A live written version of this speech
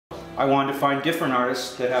I wanted to find different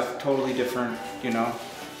artists that have totally different, you know,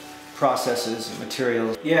 processes and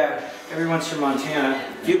materials. Yeah, everyone's from Montana,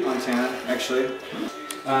 Butte, Montana, actually.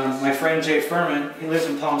 My friend Jay Furman, he lives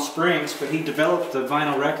in Palm Springs, but he developed the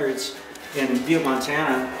vinyl records in Butte,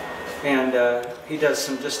 Montana, and he does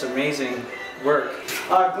some just amazing work.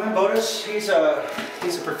 Glenn Bodas, he's a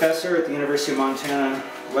professor at the University of Montana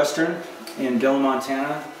Western in Dillon,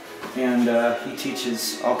 Montana, and he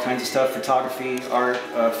teaches all kinds of stuff: photography, art,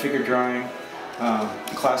 figure drawing,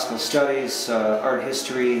 classical studies, art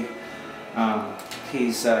history. He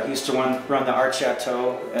used to run the Art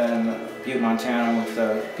Chateau in Butte, Montana with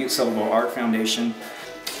the Butte Syllable Art Foundation.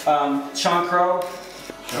 Sean Crow,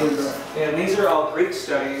 and these are all Greek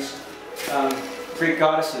studies, Greek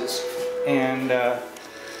goddesses, and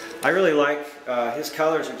I really like his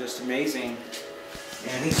colors are just amazing.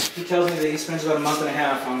 And he tells me that he spends about a month and a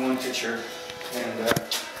half on one picture, and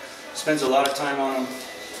spends a lot of time on them,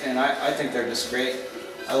 and I think they're just great.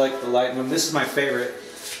 I like the light in them. This is my favorite.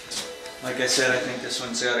 Like I said, I think this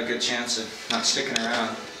one's got a good chance of not sticking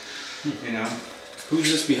around, you know. Who's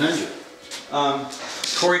this behind you?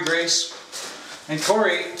 Corey Grace. And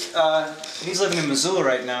Corey, he's living in Missoula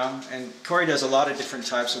right now, and Corey does a lot of different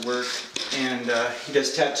types of work, and he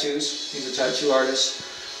does tattoos. He's a tattoo artist,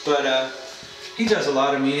 but he does a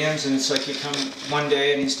lot of mediums, and it's like you come one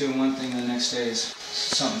day and he's doing one thing, and the next day is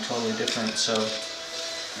something totally different. So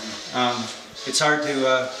it's hard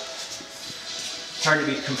to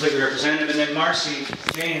be completely representative. And then Marcy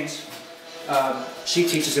James, she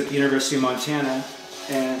teaches at the University of Montana,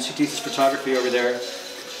 and she teaches photography over there.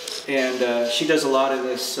 And she does a lot of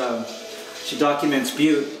this, she documents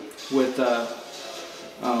Butte with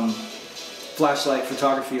flashlight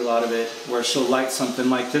photography, a lot of it, where she'll light something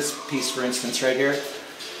like this piece, for instance, right here.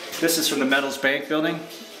 This is from the Metals Bank building,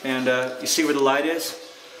 and you see where the light is?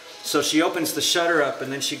 So she opens the shutter up,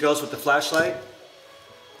 and then she goes with the flashlight,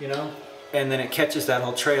 you know, and then it catches that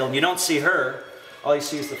whole trail, and you don't see her, all you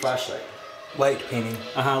see is the flashlight. Light painting.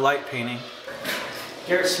 Light painting.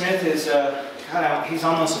 Garrett Smith is, he's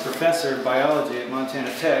almost a professor of biology at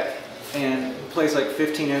Montana Tech, and he plays like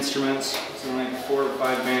 15 instruments, he's in like 4 or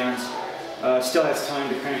 5 bands. Still has time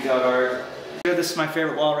to crank out art. This is my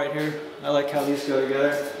favorite wall right here. I like how these go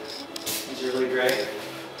together. It's really great.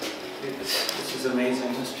 This is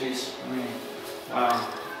amazing, this piece. I mean,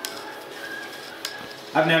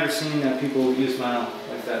 I've never seen people use vinyl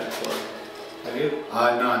like that before. Have you?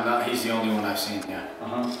 No, he's the only one I've seen, yeah.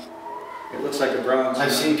 It looks like a bronze.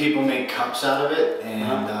 I've seen people make cups out of it,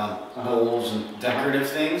 and bowls and decorative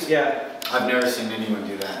things. Yeah. I've never seen anyone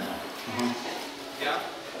do that, no. Yeah.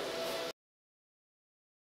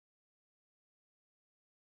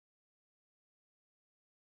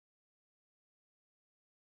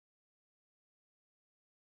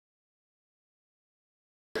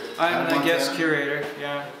 I'm the guest curator,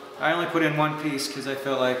 yeah. I only put in one piece because I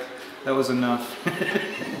felt like that was enough.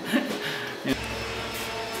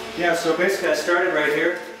 Yeah, so basically I started right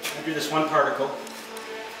here. I drew this one particle,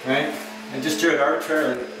 right? And just drew it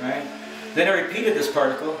arbitrarily, right? Then I repeated this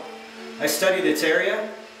particle. I studied its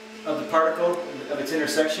area of the particle, of its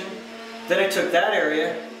intersection. Then I took that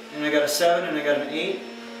area and I got a 7 and I got an 8.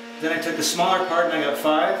 Then I took the smaller part and I got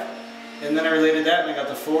 5. And then I related that and I got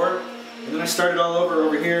the 4. And then I started all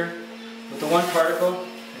over here with the one particle.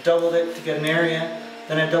 I doubled it to get an area.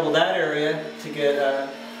 Then I doubled that area to get,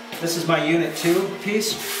 this is my unit 2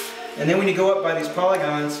 piece. And then when you go up by these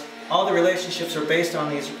polygons, all the relationships are based on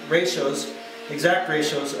these ratios, exact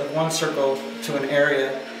ratios of one circle to an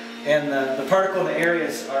area. And the particle and the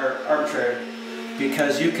areas are arbitrary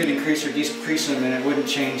because you could increase or decrease them and it wouldn't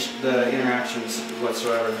change the interactions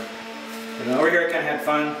whatsoever. And over here I kind of had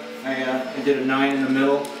fun. I did a 9 in the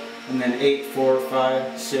middle, and then 8, 4,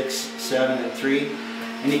 5, 6, 7, and 3.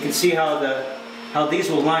 And you can see how these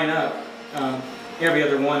will line up. Every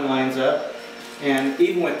other one lines up. And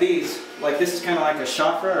even with these, like this is kind of like a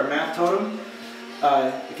chakra or math totem.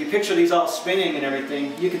 If you picture these all spinning and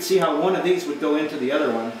everything, you can see how one of these would go into the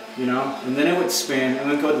other one, you know, and then it would spin and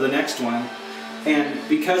then go to the next one. And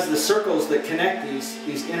because the circles that connect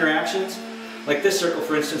these interactions, like this circle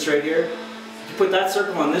for instance right here, if you put that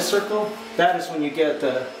circle on this circle, that is when you get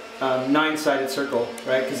the 9-sided circle,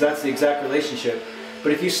 right? Because that's the exact relationship.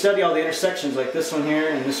 But if you study all the intersections, like this one here,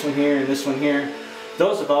 and this one here, and this one here,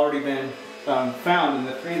 those have already been found in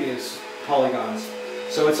the previous polygons.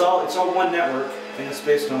 So it's all one network, and it's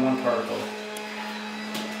based on one particle.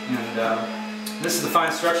 And this is the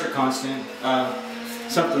fine structure constant,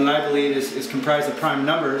 something that I believe is comprised of prime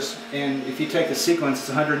numbers. And if you take the sequence, it's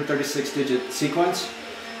a 136-digit sequence,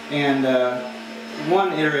 and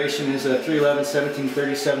one iteration is a 3, 11, 17,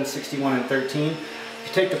 37, 61, and 13. if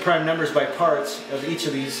you take the prime numbers by parts of each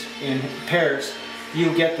of these in pairs,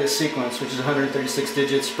 you get this sequence, which is 136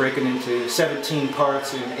 digits broken into 17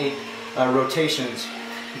 parts and 8 rotations.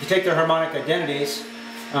 If you take their harmonic identities,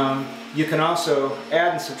 you can also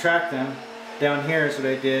add and subtract them. Down here is what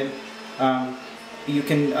I did. You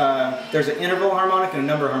can, there's an interval harmonic and a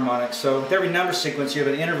number harmonic. So with every number sequence you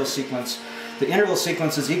have an interval sequence. The interval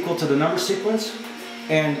sequence is equal to the number sequence,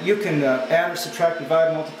 and you can add or subtract,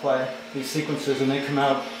 divide, multiply these sequences, and they come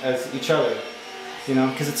out as each other, you know,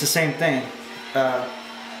 because it's the same thing.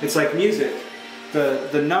 It's like music.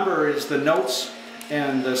 The number is the notes,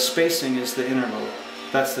 and the spacing is the interval.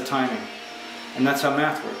 That's the timing. And that's how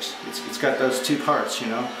math works. It's got those two parts, you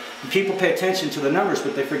know. And people pay attention to the numbers,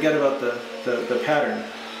 but they forget about the pattern.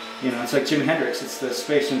 You know, it's like Jimi Hendrix. It's the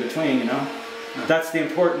space in between, you know. That's the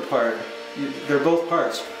important part. They're both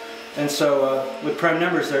parts. And so with prime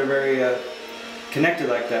numbers, they're very connected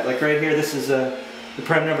like that. Like right here, this is the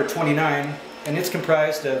prime number 29, and it's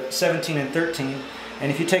comprised of 17 and 13. And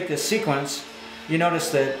if you take this sequence, you notice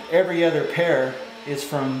that every other pair is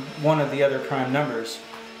from one of the other prime numbers.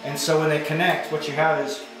 And so when they connect, what you have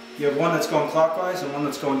is you have one that's going clockwise and one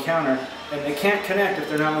that's going counter, and they can't connect if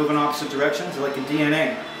they're not moving opposite directions, like in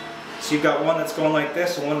DNA. So you've got one that's going like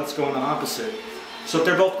this and one that's going the opposite. So if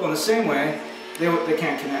they're both going the same way, they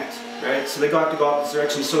can't connect, right? So they have to go opposite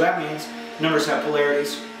directions. So that means numbers have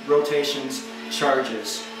polarities, rotations,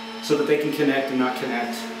 charges, so that they can connect and not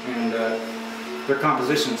connect, and their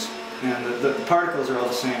compositions. And the particles are all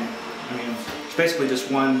the same. I mean, it's basically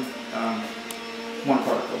just one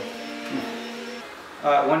particle.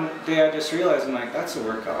 One day I just realized, I'm like, that's a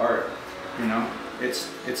work of art, you know?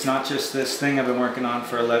 It's not just this thing I've been working on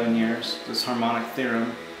for 11 years, this harmonic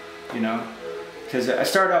theorem, you know? Because I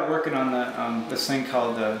started out working on this thing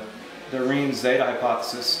called the Riemann-Zeta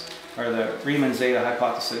hypothesis, or the Riemann-Zeta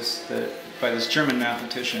hypothesis, by this German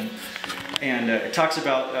mathematician. And it talks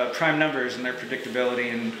about prime numbers and their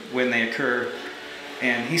predictability and when they occur.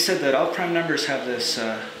 And he said that all prime numbers have this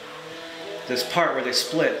this part where they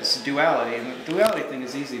split, this duality. And the duality thing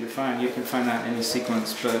is easy to find. You can find that in any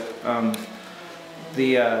sequence. But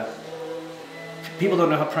people don't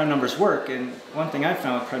know how prime numbers work. And one thing I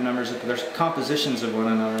found with prime numbers is that there's compositions of one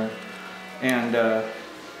another. And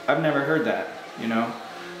I've never heard that, you know.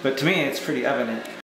 But to me, it's pretty evident.